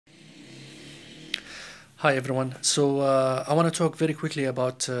Hi everyone. I want to talk very quickly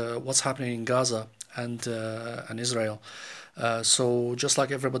about what's happening in Gaza and Israel. Just like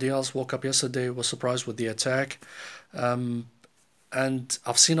everybody else, woke up yesterday, was surprised with the attack, um, and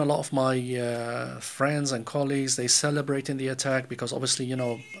I've seen a lot of my friends and colleagues, they celebrating the attack because obviously,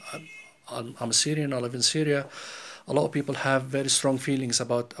 I'm a Syrian, I live in Syria. A lot of people have very strong feelings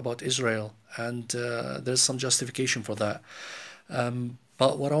about Israel, and there's some justification for that.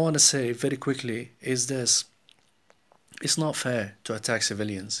 But what I want to say very quickly is this. It's not fair to attack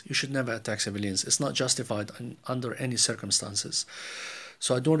civilians. You should never attack civilians. It's not justified under any circumstances.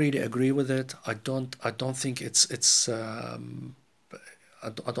 So I don't really agree with it. I don't think I don't think it's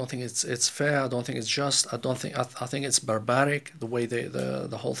fair. I don't think it's just. I think it's barbaric the way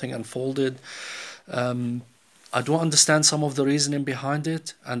the whole thing unfolded. Um, I don't understand some of the reasoning behind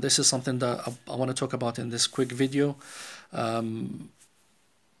it, and this is something that I want to talk about in this quick video. Um,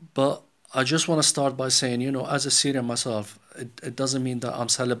 but I just want to start by saying, as a Syrian myself, it doesn't mean that I'm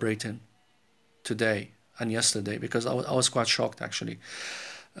celebrating today and yesterday because I was quite shocked actually.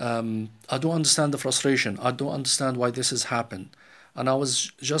 I don't understand the frustration. I don't understand why this has happened. And I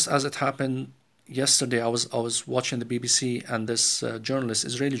was just as it happened yesterday. I was watching the BBC, and this journalist,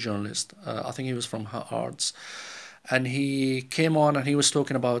 Israeli journalist, I think he was from Harrods, and he came on and he was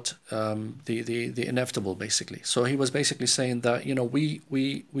talking about the inevitable basically. So he was basically saying that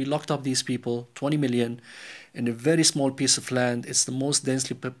we locked up these people, 20 million, in a very small piece of land. It's the most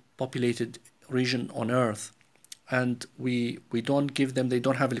densely populated region on earth, and we don't give them. They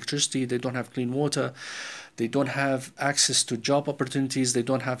don't have electricity, they don't have clean water, they don't have access to job opportunities, they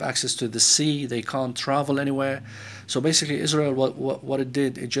don't have access to the sea, they can't travel anywhere. So basically Israel, what it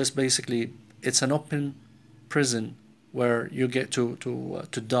did, it just basically, it's an open prison where you get to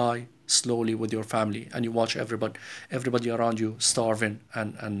die slowly with your family, and you watch everybody around you starving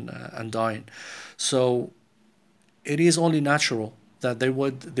and dying. So it is only natural that they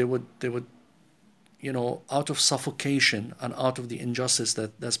would out of suffocation and out of the injustice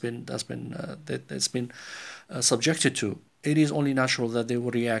that's been subjected to, it is only natural that they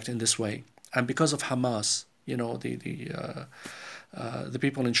will react in this way. And because of Hamas, the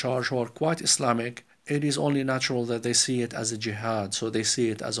people in charge who are quite Islamic, it is only natural that they see it as a jihad, so they see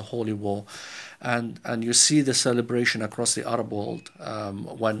it as a holy war, and you see the celebration across the Arab world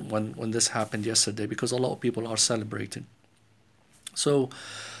when this happened yesterday, because a lot of people are celebrating. So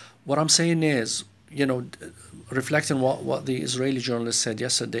what I'm saying is, reflecting what the Israeli journalist said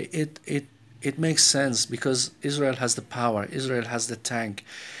yesterday, it makes sense because Israel has the power, Israel has the tank.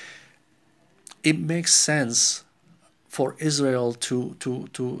 It makes sense for Israel to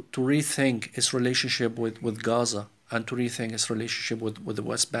rethink its relationship with Gaza, and to rethink its relationship with the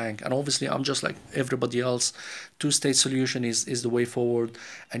West Bank. And obviously, I'm just like everybody else. Two-state solution is the way forward,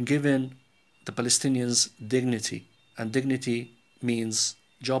 and given the Palestinians dignity, and dignity means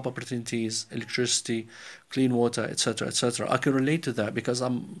job opportunities, electricity, clean water, etc., etc. I can relate to that because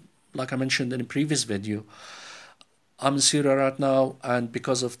like I mentioned in a previous video, I'm in Syria right now, and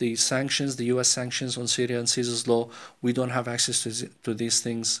because of the sanctions, the US sanctions on Syria and Caesar's law, we don't have access to these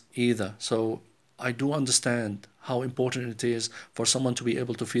things either. So I do understand how important it is for someone to be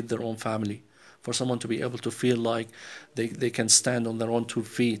able to feed their own family, for someone to be able to feel like they can stand on their own 2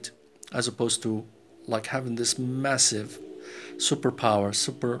 feet, as opposed to like having this massive superpower,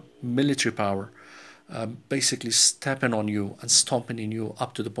 super military power, basically stepping on you and stomping in you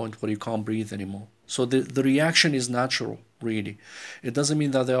up to the point where you can't breathe anymore. So the reaction is natural, really. It doesn't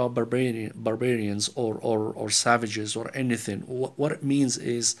mean that they are barbarians or savages or anything. What it means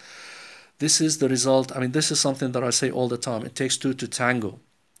is, this is the result. I mean, this is something that I say all the time. It takes two to tango.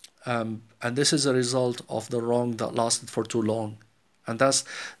 And this is a result of the wrong that lasted for too long. And that's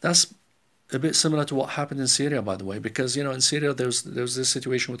a bit similar to what happened in Syria, by the way, because in Syria there's this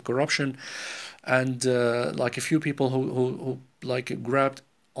situation with corruption, and like a few people who like grabbed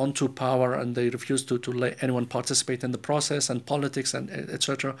onto power, and they refused to let anyone participate in the process and politics and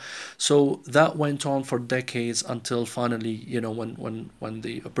etc. So that went on for decades until finally, when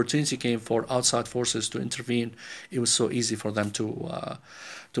the opportunity came for outside forces to intervene, it was so easy for them to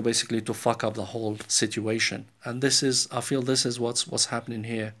basically to fuck up the whole situation. And I feel this is what's happening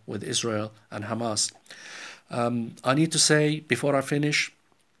here with Israel and Hamas. I need to say before I finish,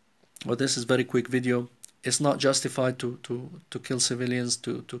 well, this is a very quick video. It's not justified to kill civilians,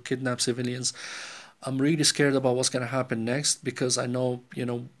 to kidnap civilians. I'm really scared about what's going to happen next, because I know,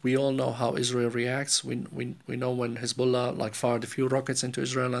 we all know how Israel reacts. We know when Hezbollah like fired a few rockets into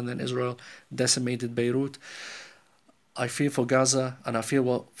Israel, and then Israel decimated Beirut. I fear for Gaza, and I fear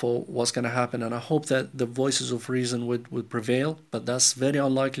for what's going to happen, and I hope that the voices of reason would prevail, but that's very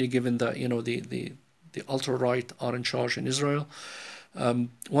unlikely given that, the ultra-right are in charge in Israel.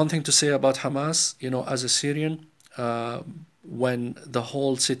 One thing to say about Hamas, as a Syrian, when the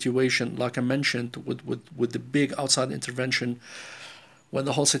whole situation, like I mentioned, with the big outside intervention, when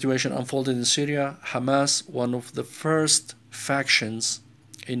the whole situation unfolded in Syria, Hamas, one of the first factions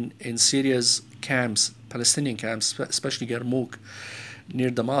in Syria's camps, Palestinian camps, especially Yarmouk, near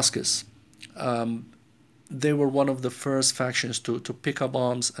Damascus, they were one of the first factions to pick up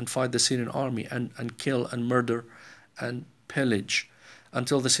arms and fight the Syrian army and kill and murder and pillage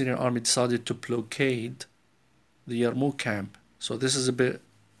until the Syrian army decided to blockade the Yarmouk camp. So this is a bit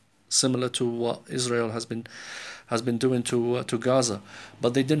similar to what Israel has been doing to Gaza,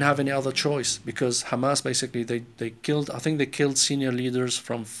 but they didn't have any other choice because Hamas basically they killed, I think they killed senior leaders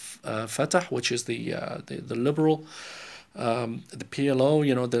from Fatah, which is the liberal, the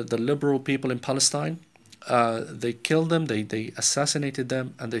PLO, the liberal people in Palestine. They killed them, they assassinated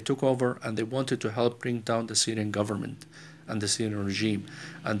them, and they took over, and they wanted to help bring down the Syrian government and the Syrian regime.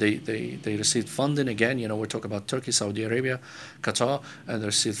 And they received funding again, we're talking about Turkey, Saudi Arabia, Qatar, and they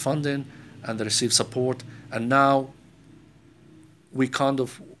received funding and they received support. And now we kind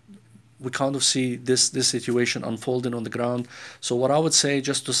of see this situation unfolding on the ground. So what I would say,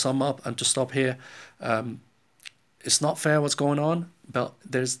 just to sum up and to stop here, it's not fair what's going on, but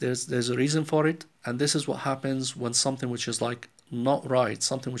there's a reason for it, and this is what happens when something which is like not right,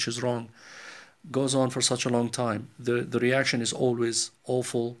 something which is wrong, goes on for such a long time. The reaction is always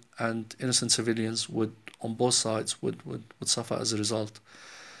awful, and innocent civilians on both sides would suffer as a result.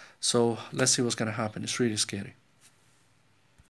 So let's see what's going to happen. It's really scary.